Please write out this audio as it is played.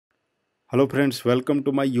Hello friends, welcome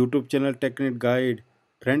to my YouTube channel Technique Guide.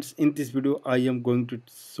 Friends, in this video I am going to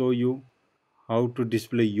show you how to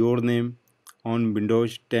display your name on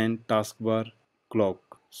Windows 10 taskbar clock.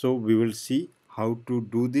 So we will see how to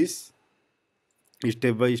do this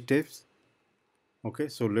step by steps. Okay,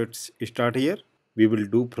 so let's start here. We will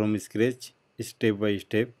do from scratch step by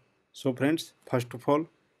step. So friends, first of all,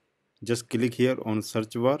 just click here on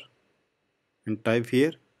search bar and type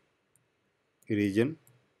here region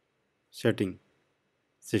setting.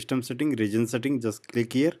 System setting, region setting, just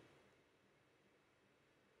click here.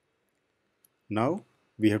 Now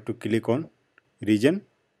we have to click on region,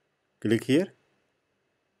 click here.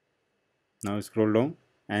 Now scroll down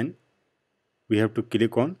and we have to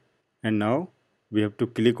click on, and now we have to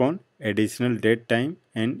click on additional date time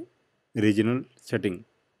and regional setting.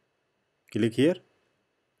 Click here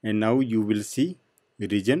and now you will see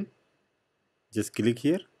region. Just click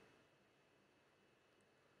here.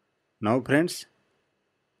 Now friends,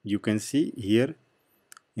 you can see here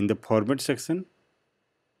in the format section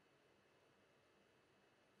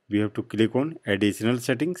we have to click on additional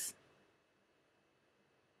settings.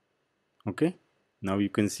 Okay, now you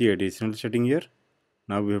can see additional setting here.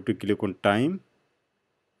 Now we have to click on time.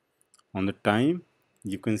 On the time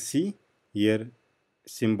you can see here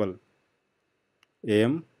symbol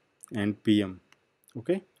AM and PM.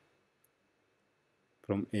 Okay,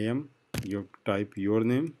 from AM you have to type your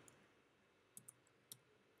name,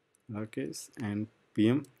 Rakesh, and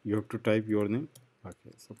PM you have to type your name,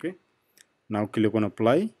 Rakesh. Okay, now click on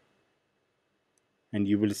apply and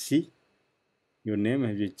you will see your name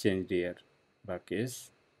has been changed here, Rakesh.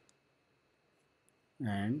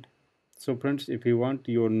 And so friends, if you want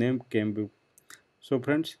your name can be, so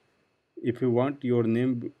friends, if you want your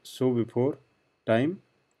name show before time,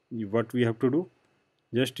 what we have to do,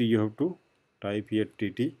 just you have to type here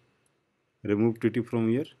TT, remove TT from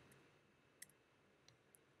here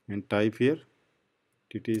and type here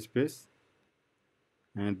TT space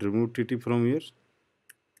and remove TT from here.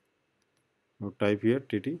 Now type here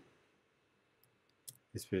TT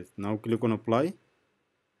space. Now click on apply.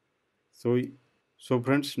 So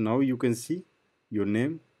friends, now you can see your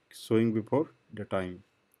name showing before the time.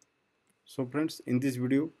 So friends, in this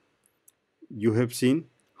video you have seen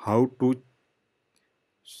how to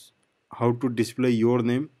display your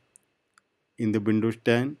name in the Windows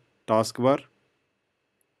 10 taskbar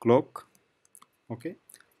clock. Okay,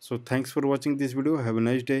 so thanks for watching this video. Have a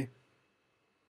nice day.